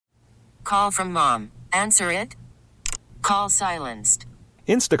call from mom. Answer it. Call silenced.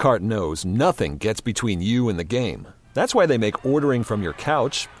 Instacart knows nothing gets between you and the game. That's why they make ordering from your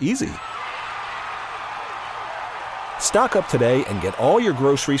couch easy. Stock up today and get all your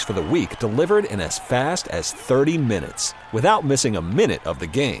groceries for the week delivered in as fast as 30 minutes without missing a minute of the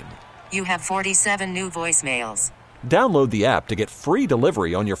game. You have 47 new voicemails. Download the app to get free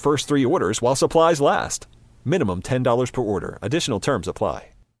delivery on your first 3 orders while supplies last. Minimum $10 per order. Additional terms apply.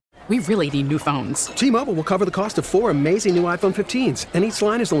 We really need new phones. T-Mobile will cover the cost of 4 amazing new iPhone 15s, and each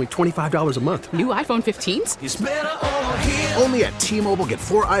line is only $25 a month. New iPhone 15s? It's better over here. Only at T-Mobile, get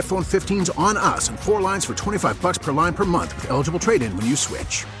 4 iPhone 15s on us and 4 lines for $25 per line per month with eligible trade-in when you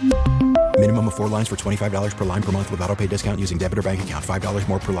switch. Minimum of 4 lines for $25 per line per month with autopay discount using debit or bank account. $5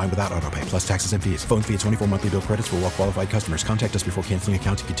 more per line without autopay, plus taxes and fees. Phone fee at 24 monthly bill credits for well-qualified customers. Contact us before canceling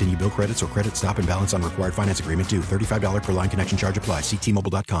account to continue bill credits or credit stop and balance on required finance agreement due. $35 per line connection charge applies. See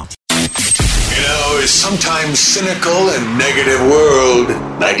T-Mobile.com. You know, a sometimes cynical and negative world,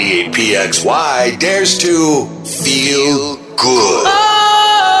 98PXY dares to feel good.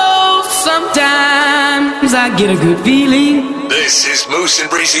 Oh, sometimes I get a good feeling. This is Moose and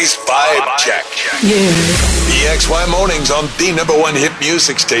Breezy's Vibe Check. Yeah. PXY mornings on the #1 hit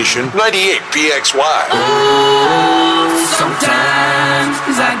music station, 98PXY. Oh,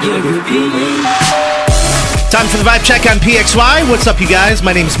 sometimes I get a good feeling. Time for the Vibe Check on PXY. What's up, you guys?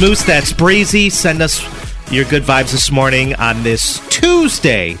 My name's Moose. That's Breezy. Send us your good vibes this morning on this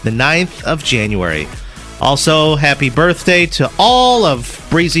Tuesday, the 9th of January. Also, happy birthday to all of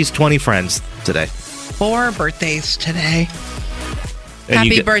Breezy's 20 friends today. 4 birthdays today. And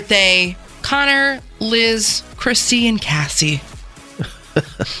Happy birthday, Connor, Liz, Christy, and Cassie.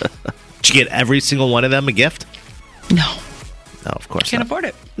 Did you get every single one of them a gift? No. No, of course Can't not. afford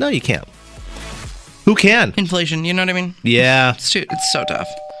it. No, you can't. Who can? Inflation, you know what I mean? Yeah. It's so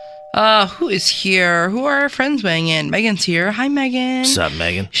tough. Who is here? Who are our friends weighing in? Megan's here. Hi, Megan. What's up,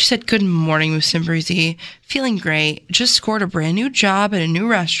 Megan? She said, good morning, Moose and Breezy. Feeling great. Just scored a brand new job at a new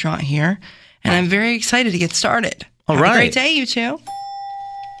restaurant here, and I'm very excited to get started. All Have right. a great day, you two.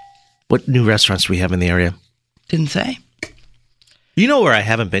 What new restaurants do we have in the area? Didn't say. You know where I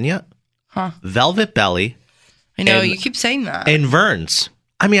haven't been yet? Huh. Velvet Belly. I know, you keep saying that. And Vern's.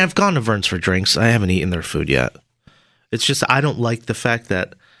 I mean, I've gone to Vern's for drinks. I haven't eaten their food yet. It's just I don't like the fact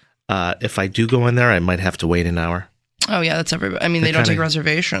that if I do go in there, I might have to wait an hour. Oh, yeah, that's everybody. I mean, they don't take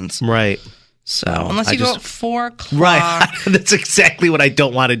reservations. Right. So, unless you go at 4 o'clock. Right. That's exactly what I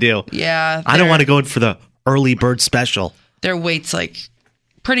don't want to do. Yeah. I don't want to go in for the early bird special. Their wait's like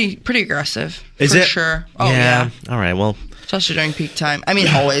pretty aggressive. Is for it? sure. Oh, yeah. All right. Well, especially during peak time. I mean,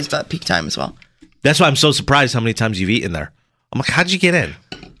 always, but peak time as well. That's why I'm so surprised how many times you've eaten there. I'm like, how'd you get in?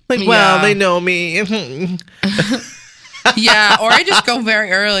 Like, well, they know me. Yeah, or I just go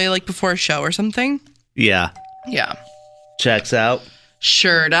very early, like before a show or something. Yeah. Yeah. Checks out.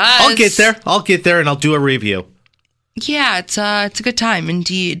 Sure does. I'll get there and I'll do a review. Yeah, it's a good time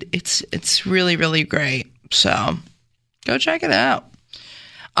indeed. It's really, really great. So go check it out.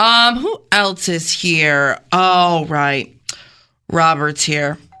 Who else is here? Oh, right. Robert's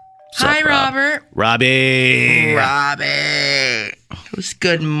here. Hi, Robert. Robbie.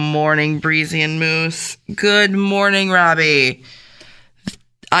 Good morning, Breezy and Moose. Good morning, Robbie.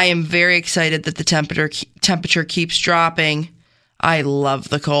 I am very excited that the temperature keeps dropping. I love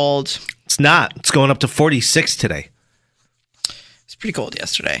the cold. It's not. It's going up to 46 today. It's pretty cold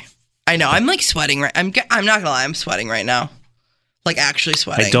yesterday. I know. I'm like sweating right. I'm not gonna lie. I'm sweating right now. Like actually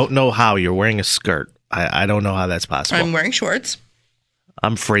sweating. I don't know how you're wearing a skirt. I don't know how that's possible. I'm wearing shorts.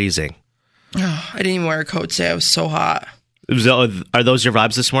 I'm freezing. Oh, I didn't even wear a coat today. I was so hot. Are those your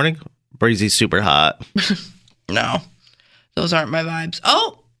vibes this morning? Breezy's super hot. No, those aren't my vibes.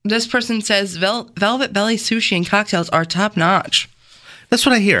 Oh, this person says Velvet Belly sushi and cocktails are top notch. That's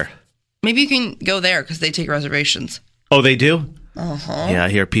what I hear. Maybe you can go there because they take reservations. Oh, they do? Uh-huh. Yeah, I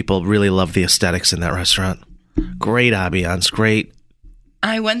hear people really love the aesthetics in that restaurant. Great ambiance, great.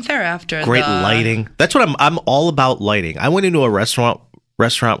 I went there after great lighting. That's what I'm all about, lighting. I went into a restaurant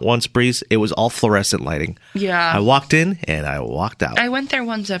once, Breeze. It was all fluorescent lighting. Yeah. I walked in and I walked out. I went there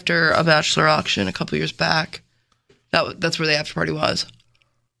once after a bachelor auction a couple years back. That's where the after party was.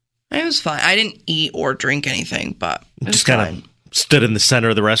 And it was fine. I didn't eat or drink anything, but it was just kind of stood in the center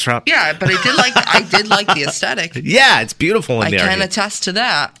of the restaurant. Yeah, but I did like the aesthetic. Yeah, it's beautiful in there. I can attest to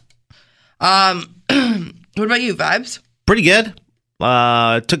that. What about you, vibes? Pretty good.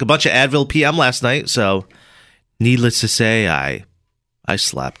 Took a bunch of Advil PM last night, so needless to say, I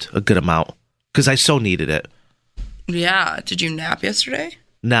slept a good amount because I so needed it. Yeah. Did you nap yesterday?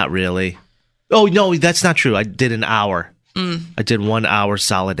 Not really. Oh, no, that's not true. I did an hour. I did 1 hour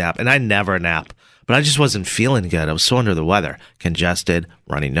solid nap, and I never nap. But I just wasn't feeling good. I was so under the weather. Congested,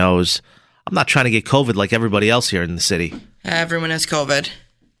 runny nose. I'm not trying to get COVID like everybody else here in the city. Everyone has COVID.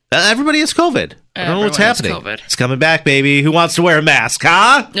 Everybody has COVID. I don't know what's happening. COVID. It's coming back, baby. Who wants to wear a mask,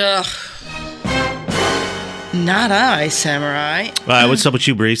 huh? Ugh. Not I, Samurai. All right, what's up with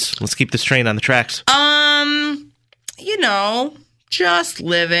you, Breeze? Let's keep this train on the tracks. Just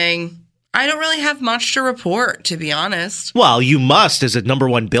living. I don't really have much to report, to be honest. Well, you must, as a number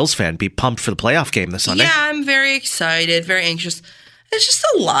one Bills fan, be pumped for the playoff game this Sunday. Yeah, I'm very excited, very anxious. There's just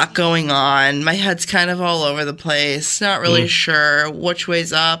a lot going on. My head's kind of all over the place. Not really sure which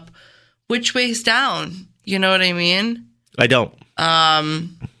way's up, which way's down. You know what I mean? I don't.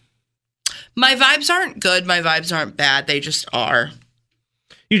 My vibes aren't good. My vibes aren't bad. They just are.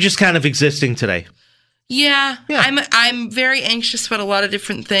 You're just kind of existing today. Yeah. I'm very anxious about a lot of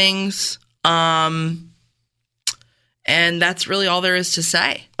different things. And that's really all there is to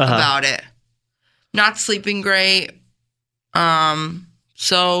say about it. Not sleeping great.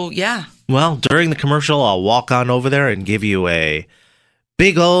 So yeah. Well, during the commercial, I'll walk on over there and give you a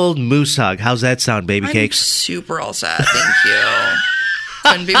big old moose hug. How's that sound, baby cakes? Super all set. Thank you.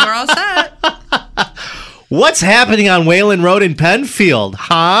 Couldn't be more all set. What's happening on Whalen Road in Penfield,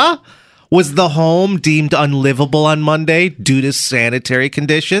 huh? Was the home deemed unlivable on Monday due to sanitary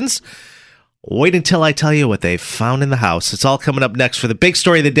conditions? Wait until I tell you what they found in the house. It's all coming up next for the big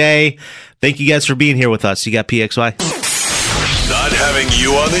story of the day. Thank you guys for being here with us. You got PXY? Not having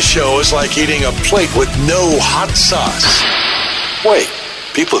you on the show is like eating a plate with no hot sauce. Wait,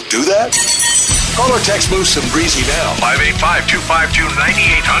 people do that? Call or text Moose and Breezy now.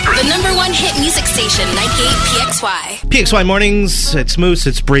 585-252-9800. The number one hit music station, 98 PXY. PXY Mornings, it's Moose,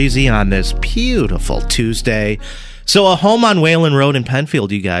 it's Breezy on this beautiful Tuesday. So a home on Whalen Road in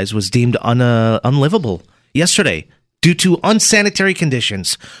Penfield, you guys, was deemed unlivable yesterday due to unsanitary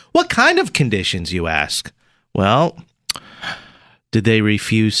conditions. What kind of conditions, you ask? Well, did they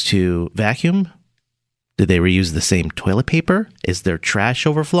refuse to vacuum? Did they reuse the same toilet paper? Is there trash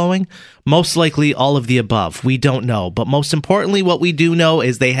overflowing? Most likely all of the above. We don't know. But most importantly, what we do know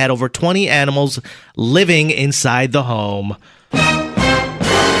is they had over 20 animals living inside the home. What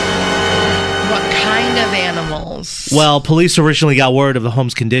kind of animals? Well, police originally got word of the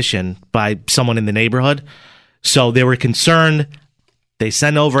home's condition by someone in the neighborhood. So they were concerned. They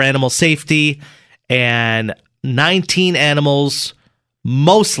sent over animal safety, and 19 animals,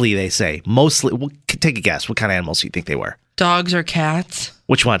 mostly, they say. Mostly. Take a guess. What kind of animals do you think they were? Dogs or cats?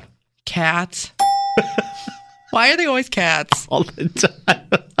 Which one? Cats. Why are they always cats? All the time.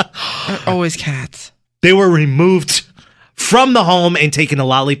 They're always cats. They were removed from the home and taken to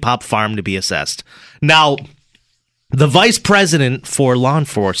Lollipop Farm to be assessed. Now, the vice president for law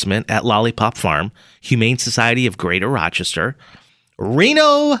enforcement at Lollipop Farm, Humane Society of Greater Rochester,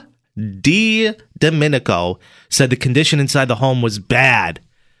 Reno D. Domenico, said the condition inside the home was bad,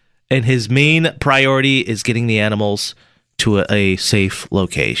 and his main priority is getting the animals to a safe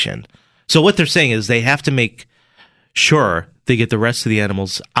location. So what they're saying is they have to make sure they get the rest of the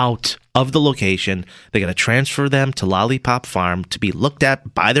animals out of the location. They got to transfer them to Lollipop Farm to be looked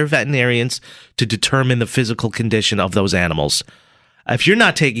at by their veterinarians to determine the physical condition of those animals. If you're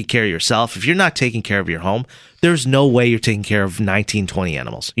not taking care of yourself, if you're not taking care of your home, there's no way you're taking care of 19, 20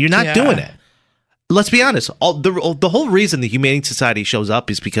 animals. You're not doing it. Let's be honest. The whole reason the Humane Society shows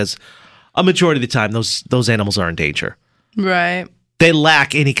up is because a majority of the time those animals are in danger. Right. They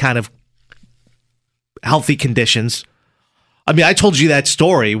lack any kind of healthy conditions. I mean, I told you that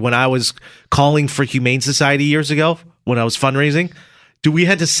story when I was calling for Humane Society years ago when I was fundraising. We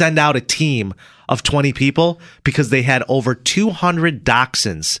had to send out a team of 20 people because they had over 200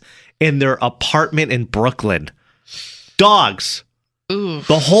 dachshunds in their apartment in Brooklyn. Dogs. Ooh.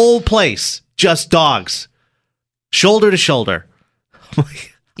 The whole place. Just dogs. Shoulder to shoulder.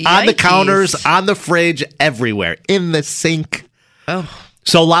 On the counters, on the fridge, everywhere. In the sink. Oh.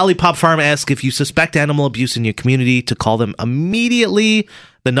 So Lollipop Farm asks if you suspect animal abuse in your community to call them immediately.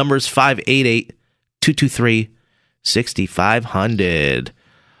 The number is 588-223-6500.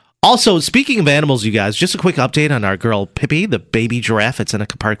 Also, speaking of animals, you guys, just a quick update on our girl Pippi, the baby giraffe at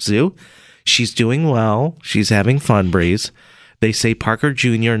Seneca Park Zoo. She's doing well. She's having fun, Breeze. They say Parker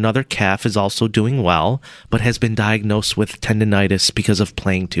Jr., another calf, is also doing well, but has been diagnosed with tendinitis because of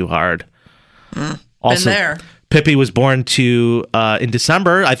playing too hard. Also, been there. Pippi was born in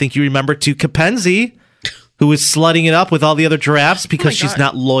December, I think you remember, to Capenzi, who was slutting it up with all the other giraffes because she's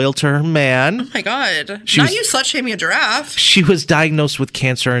not loyal to her man. Oh my God. You slut shaming a giraffe. She was diagnosed with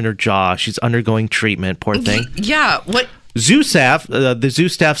cancer in her jaw. She's undergoing treatment, poor thing. Yeah. Zoo staff, the zoo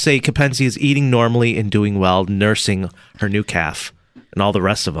staff say Kapenzi is eating normally and doing well, nursing her new calf and all the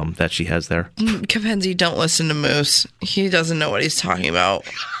rest of them that she has there. Kapenzi, don't listen to Moose. He doesn't know what he's talking about.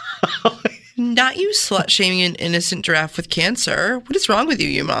 Not you slut-shaming an innocent giraffe with cancer. What is wrong with you,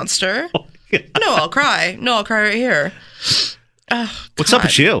 you monster? Oh, no, I'll cry. No, I'll cry right here. Oh, what's up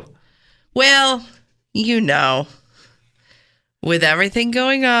with you? Well, you know, with everything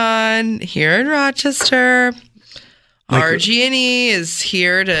going on here in Rochester, RG&E is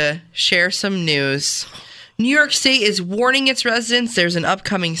here to share some news. New York State is warning its residents there's an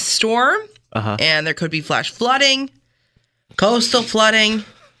upcoming storm, and there could be flash flooding, coastal flooding,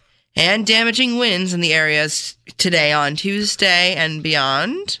 and damaging winds in the areas today on Tuesday and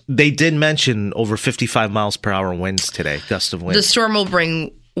beyond. They did mention over 55 miles per hour winds today, gust of wind. The storm will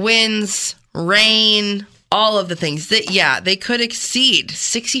bring winds, rain, all of the things. They could exceed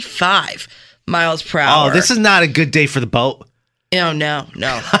 65 miles per hour. Oh, this is not a good day for the boat. No.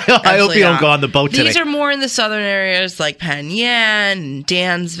 I hope you don't go on the boat today. These are more in the southern areas like Penn Yan,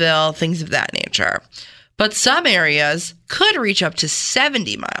 Dansville, things of that nature. But some areas could reach up to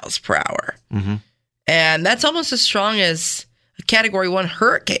 70 miles per hour. Mm-hmm. And that's almost as strong as a Category 1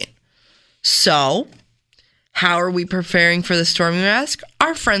 hurricane. So, how are we preparing for the storm, you ask?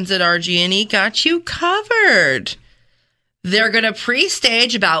 Our friends at RG&E got you covered. They're going to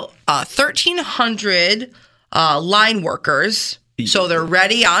pre-stage about 1,300 line workers. So they're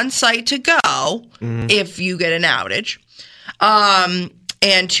ready on site to go if you get an outage.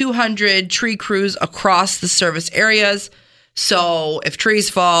 And 200 tree crews across the service areas. So if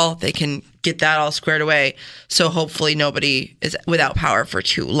trees fall, they can get that all squared away. So hopefully nobody is without power for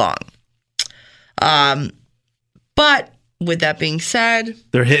too long. But with that being said,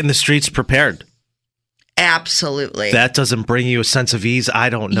 they're hitting the streets prepared. Absolutely. That doesn't bring you a sense of ease. I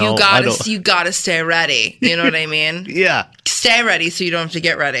don't know. You gotta stay ready. You know what I mean? Yeah. Stay ready so you don't have to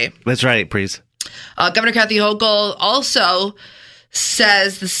get ready. That's right, please. Governor Kathy Hochul also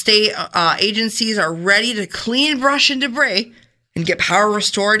says the state agencies are ready to clean brush and debris and get power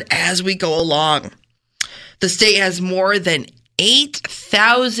restored as we go along. The state has more than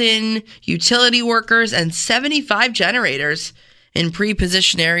 8,000 utility workers and 75 generators in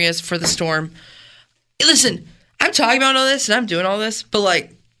pre-position areas for the storm. Listen, I'm talking about all this and I'm doing all this, but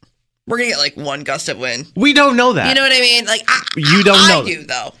we're going to get one gust of wind. We don't know that. You know what I mean? You don't know. I do,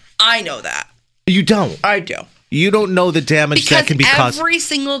 though. I know that. You don't. I do. You don't know the damage that can be caused. Every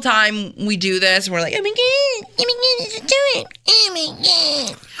single time we do this, we're like, oh my God, do it. Oh my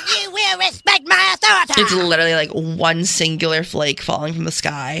God. You will respect my authority. It's literally one singular flake falling from the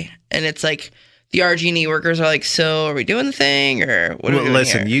sky. And it's the RG&E workers are like, so are we doing the thing or what are we doing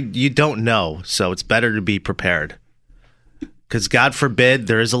Listen, here? you don't know, so it's better to be prepared. Because God forbid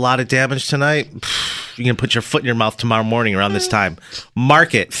there is a lot of damage tonight. You're going to put your foot in your mouth tomorrow morning around this time.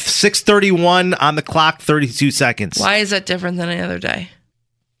 Mark it. 6:31 on the clock, 32 seconds. Why is that different than any other day?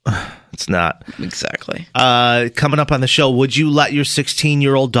 It's not. Exactly. Coming up on the show, would you let your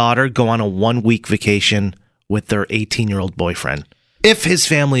 16-year-old daughter go on a 1-week vacation with their 18-year-old boyfriend if his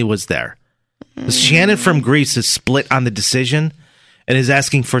family was there? Shannon from Greece is split on the decision and is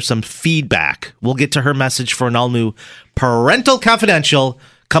asking for some feedback. We'll get to her message for an all-new Parental Confidential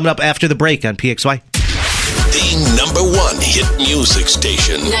coming up after the break on PXY. The #1 hit music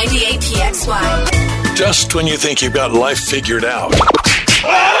station. 98 PXY. Just when you think you've got life figured out.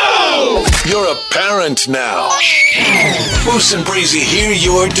 Oh! You're a parent now. Moose and Breezy hear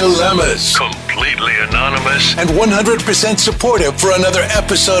your dilemmas. Completely anonymous. And 100% supportive for another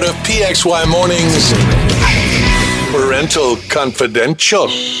episode of PXY Mornings Parental Confidential.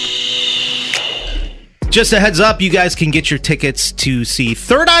 Just a heads up, you guys can get your tickets to see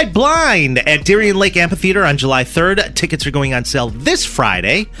Third Eye Blind at Darien Lake Amphitheater on July 3rd. Tickets are going on sale this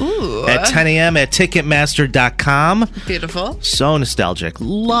Friday at 10 a.m. at Ticketmaster.com. Beautiful. So nostalgic.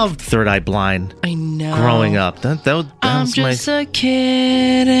 Loved Third Eye Blind. I know. Growing up. That I'm was just a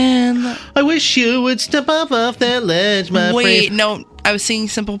kid and... I wish you would step off that ledge, my friend. No. I was singing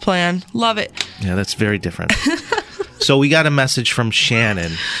Simple Plan. Love it. Yeah, that's very different. So we got a message from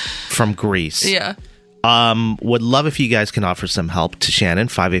Shannon from Greece. Yeah. Would love if you guys can offer some help to Shannon,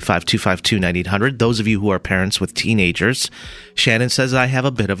 585-252-9800. Those of you who are parents with teenagers, Shannon says, I have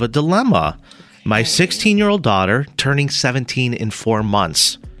a bit of a dilemma. My 16-year-old daughter, turning 17 in 4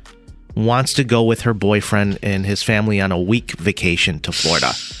 months, wants to go with her boyfriend and his family on a week vacation to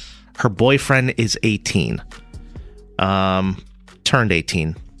Florida. Her boyfriend is 18. Turned 18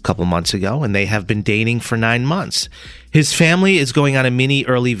 a couple months ago, and they have been dating for 9 months. His family is going on a mini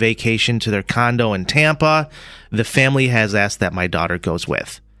early vacation to their condo in Tampa. The family has asked that my daughter goes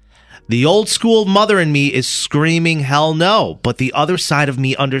with. The old school mother in me is screaming hell no, but the other side of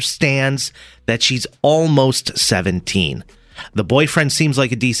me understands that she's almost 17. The boyfriend seems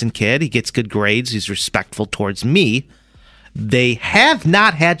like a decent kid. He gets good grades. He's respectful towards me. They have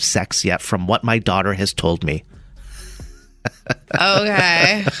not had sex yet, from what my daughter has told me.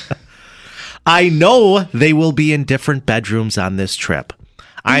 Okay. I know they will be in different bedrooms on this trip.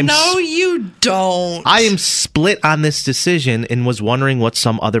 No, you don't. I am split on this decision and was wondering what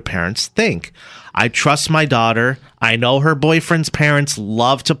some other parents think. I trust my daughter. I know her boyfriend's parents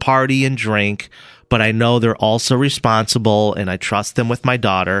love to party and drink, but I know they're also responsible, and I trust them with my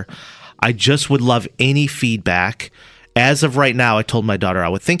daughter. I just would love any feedback. As of right now, I told my daughter I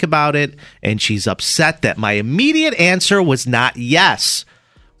would think about it, and she's upset that my immediate answer was not yes.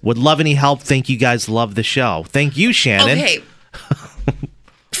 Would love any help. Think you guys love the show. Thank you, Shannon. Okay.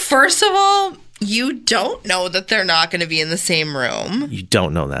 First of all, you don't know that they're not going to be in the same room. You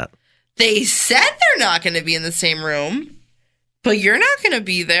don't know that. They said they're not going to be in the same room, but you're not going to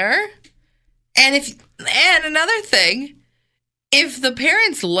be there. And another thing, if the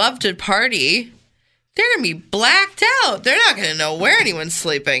parents love to party, they're going to be blacked out. They're not going to know where anyone's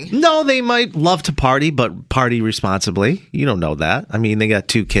sleeping. No, they might love to party, but party responsibly. You don't know that. I mean, they got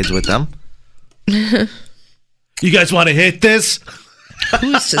 2 kids with them. You guys want to hit this?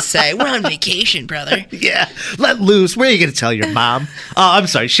 Who's to say? We're on vacation, brother. Yeah, let loose. Where are you going to tell your mom? Oh, I'm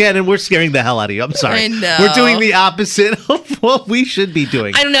sorry, Shannon, we're scaring the hell out of you. I'm sorry. I know. We're doing the opposite of what we should be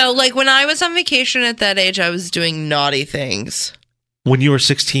doing. I don't know. Like, when I was on vacation at that age, I was doing naughty things. When you were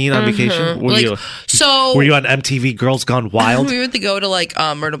 16 on vacation? Were you on MTV Girls Gone Wild? We would go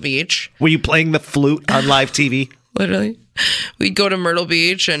to, Myrtle Beach. Were you playing the flute on live TV? Literally. We'd go to Myrtle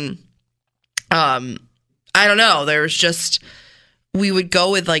Beach, and, I don't know. There was just... We would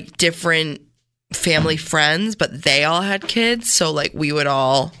go with, like, different family friends, but they all had kids. So, like, we would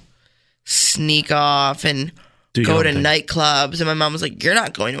all sneak off and go to nightclubs. And my mom was like, you're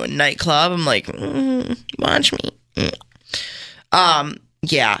not going to a nightclub. I'm like, watch me.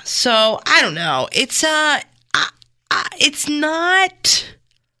 Yeah. So, I don't know. It's not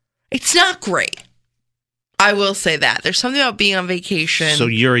great. I will say that. There's something about being on vacation. So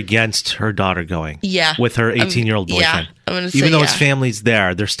you're against her daughter going? Yeah. With her 18-year-old boyfriend? Yeah, I'm going to say even though his family's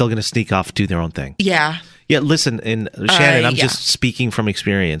there, they're still going to sneak off, do their own thing? Yeah. Yeah, listen, and Shannon, I'm just speaking from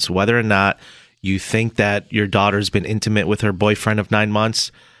experience. Whether or not you think that your daughter's been intimate with her boyfriend of 9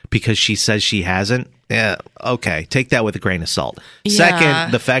 months because she says she hasn't, okay, take that with a grain of salt. Yeah.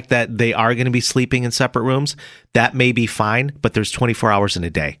 Second, the fact that they are going to be sleeping in separate rooms, that may be fine, but there's 24 hours in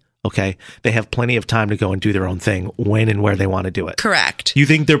a day. Okay, they have plenty of time to go and do their own thing when and where they want to do it. Correct. You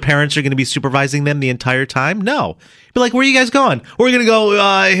think their parents are going to be supervising them the entire time? No. Be like, where are you guys going? We're going to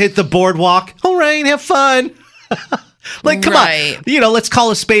go hit the boardwalk. All right, have fun. Like, come on. Let's call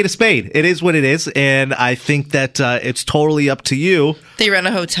a spade a spade. It is what it is, and I think that it's totally up to you. They rent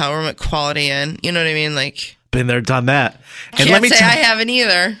a hotel room at Quality Inn. You know what I mean? Like, been there, done that. And can't say I haven't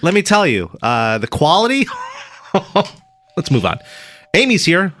either. Let me tell you, the quality. Let's move on. Amy's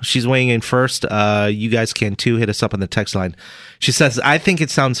here. She's weighing in first. You guys can too. Hit us up on the text line. She says, I think it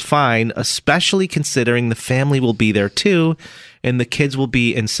sounds fine, especially considering the family will be there too, and the kids will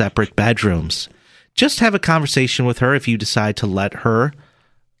be in separate bedrooms. Just have a conversation with her if you decide to let her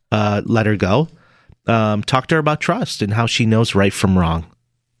go. Talk to her about trust and how she knows right from wrong.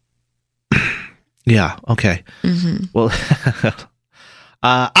 Yeah, okay. Mm-hmm. Well,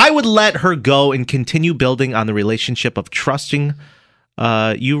 I would let her go and continue building on the relationship of trusting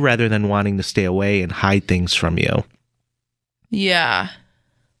you rather than wanting to stay away and hide things from you. Yeah.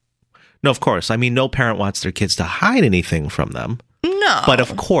 No, of course. I mean, no parent wants their kids to hide anything from them. No. But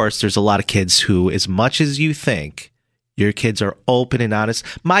of course, there's a lot of kids who, as much as you think, your kids are open and honest.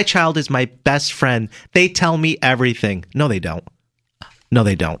 My child is my best friend. They tell me everything. No, they don't. No,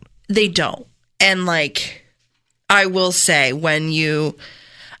 they don't. They don't. And like, I will say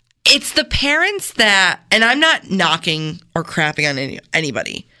it's the parents that, and I'm not knocking or crapping on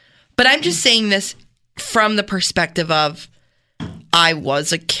anybody, but I'm just saying this from the perspective of I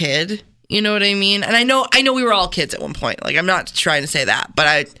was a kid, you know what I mean? And I know we were all kids at one point. Like, I'm not trying to say that, but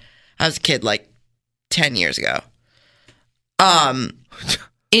I was a kid like 10 years ago.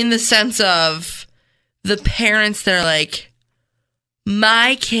 In the sense of the parents that are like,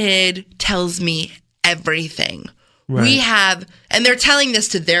 my kid tells me everything. Right. We have, and they're telling this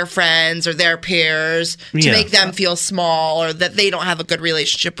to their friends or their peers to make them feel small or that they don't have a good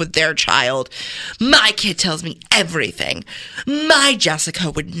relationship with their child. My kid tells me everything. My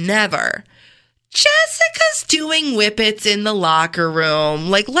Jessica would never. Jessica's doing whippets in the locker room.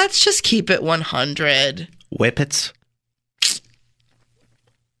 Like, let's just keep it 100. Whippets?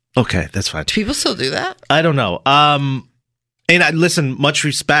 Okay, that's fine. Do people still do that? I don't know. And I listen, much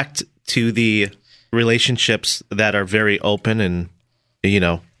respect to the relationships that are very open and, you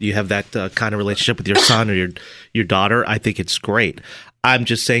know, you have that kind of relationship with your son or your daughter. I think it's great. I'm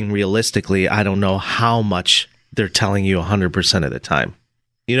just saying realistically, I don't know how much they're telling you 100% of the time.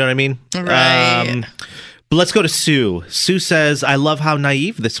 You know what I mean? Right. But let's go to Sue. Sue says, I love how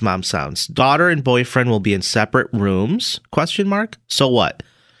naive this mom sounds. Daughter and boyfriend will be in separate rooms? ? So what?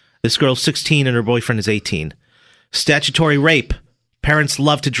 This girl's 16 and her boyfriend is 18. Statutory rape. Parents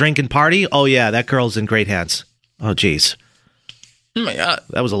love to drink and party? Oh, yeah, that girl's in great hands. Oh, geez. Oh, my God.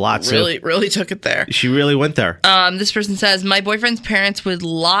 That was a lot, Sue. Really took it there. She really went there. This person says, my boyfriend's parents would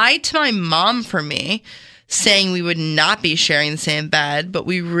lie to my mom for me, saying we would not be sharing the same bed, but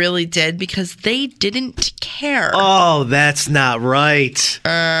we really did because they didn't care. Oh, that's not right.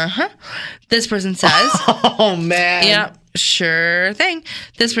 Uh-huh. This person says... Oh, man. Yeah, sure thing.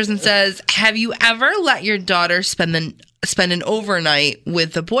 This person says, have you ever let your daughter spend an overnight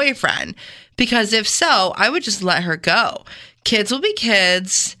with a boyfriend? Because if so, I would just let her go. Kids will be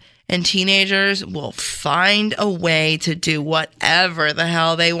kids, and teenagers will find a way to do whatever the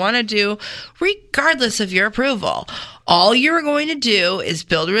hell they want to do, regardless of your approval. All you're going to do is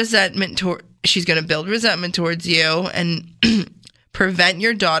build resentment she's going to build resentment towards you and prevent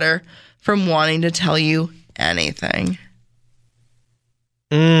your daughter from wanting to tell you anything.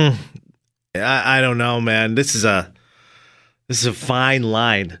 I don't know, man. This is a fine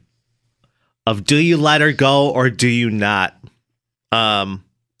line of do you let her go or do you not?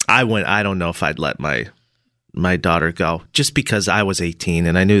 I don't know if I'd let my daughter go just because I was 18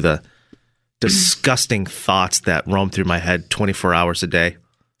 and I knew the disgusting thoughts that roam through my head 24 hours a day.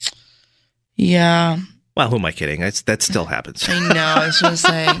 Yeah. Well, who am I kidding? That still happens. I know. I was going to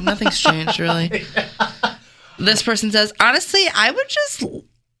say, nothing's changed, really. This person says, honestly, I would just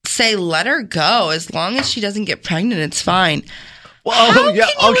say let her go. As long as she doesn't get pregnant, it's fine. Well,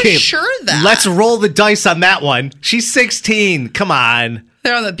 How can you ensure that? Let's roll the dice on that one. She's 16. Come on.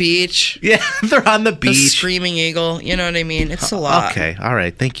 They're on the beach. Yeah, they're on the beach. The screaming eagle. You know what I mean? It's a lot. Okay. All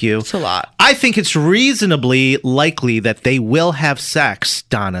right. Thank you. It's a lot. I think it's reasonably likely that they will have sex,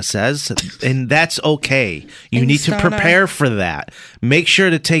 Donna says, and that's okay. You need to prepare for that. Make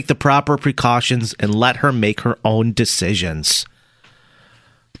sure to take the proper precautions and let her make her own decisions.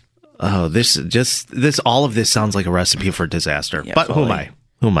 Oh, all of this sounds like a recipe for disaster. Yeah, but fully.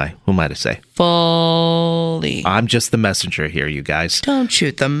 Who am I to say? Fully. I'm just the messenger here, you guys. Don't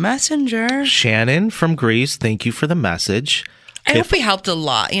shoot the messenger. Shannon from Greece, thank you for the message. I hope we helped a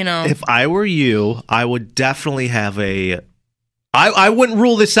lot, you know. If I were you, I would definitely have I wouldn't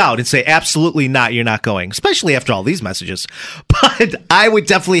rule this out and say absolutely not, you're not going, especially after all these messages. But I would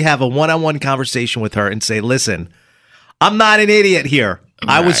definitely have a one-on-one conversation with her and say, listen, I'm not an idiot here.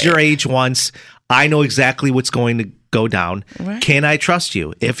 Right. I was your age once. I know exactly what's going to go down. Right. Can I trust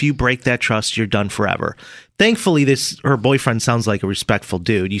you? If you break that trust, you're done forever. Thankfully, her boyfriend sounds like a respectful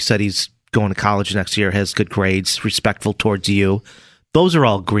dude. You said he's going to college next year, has good grades, respectful towards you. Those are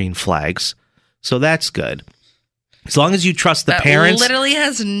all green flags. So that's good. As long as you trust the parents. That literally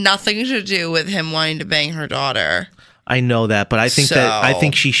has nothing to do with him wanting to bang her daughter. I know that, but I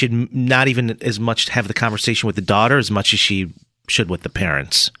think she should not even as much have the conversation with the daughter as much as she should with the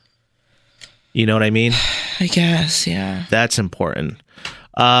parents. You know what I mean? I guess, yeah. That's important.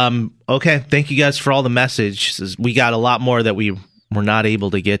 Okay, thank you guys for all the messages. We got a lot more that we were not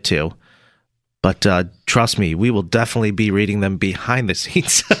able to get to. But trust me, we will definitely be reading them behind the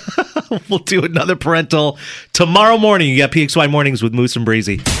scenes. We'll do another parental tomorrow morning. You got PXY Mornings with Moose and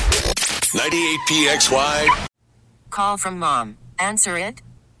Breezy. 98 PXY. Call from mom. Answer it.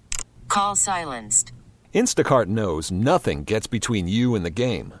 Call silenced. Instacart knows nothing gets between you and the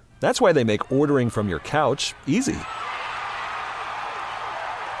game. That's why they make ordering from your couch easy.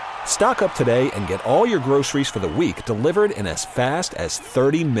 Stock up today and get all your groceries for the week delivered in as fast as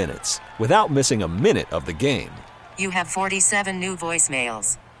 30 minutes without missing a minute of the game. You have 47 new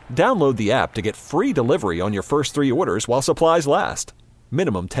voicemails. Download the app to get free delivery on your first 3 orders while supplies last.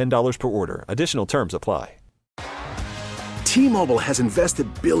 Minimum $10 per order. Additional terms apply. T-Mobile has invested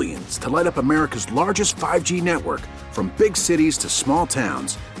billions to light up America's largest 5G network, from big cities to small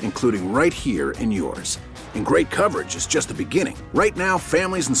towns, including right here in yours. And great coverage is just the beginning. Right now,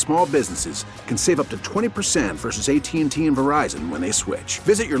 families and small businesses can save up to 20% versus AT&T and Verizon when they switch.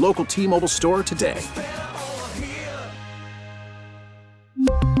 Visit your local T-Mobile store today.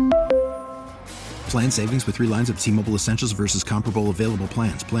 Plan savings with 3 lines of T-Mobile Essentials versus comparable available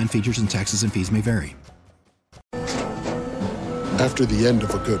plans. Plan features and taxes and fees may vary. After the end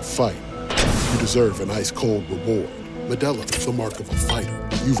of a good fight, you deserve an ice-cold reward. Modelo is the mark of a fighter.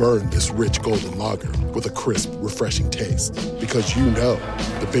 you've earned this rich golden lager with a crisp, refreshing taste. Because you know,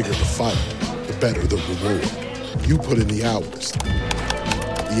 the bigger the fight, the better the reward. You put in the hours,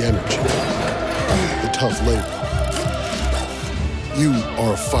 the energy, the tough labor. You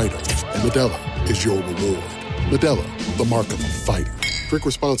are a fighter, and Modelo is your reward. Modelo, the mark of a fighter. Drink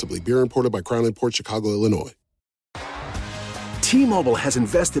responsibly. Beer imported by Crown Imports, Chicago, Illinois. T-Mobile has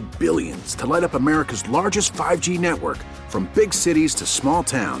invested billions to light up America's largest 5G network, from big cities to small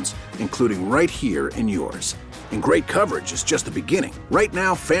towns, including right here in yours. And great coverage is just the beginning. Right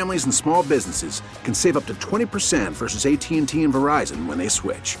now, families and small businesses can save up to 20% versus AT&T and Verizon when they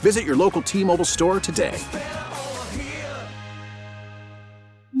switch. Visit your local T-Mobile store today.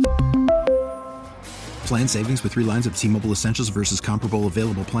 Plan savings with 3 lines of T-Mobile Essentials versus comparable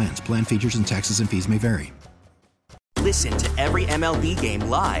available plans. Plan features and taxes and fees may vary. Listen to every MLB game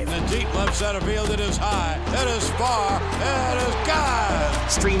live. In the deep left center field, it is high, it is far, it is gone.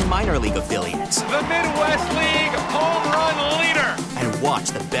 Stream minor league affiliates. The Midwest League home run leader. And watch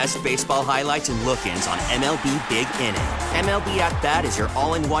the best baseball highlights and look-ins on MLB Big Inning. MLB At Bat is your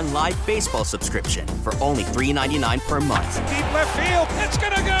all-in-one live baseball subscription for only $3.99 per month. Deep left field, it's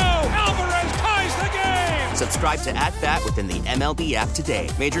gonna go. Alvarez ties the game. Subscribe to At Bat within the MLB app today.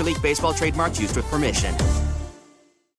 Major League Baseball trademarks used with permission.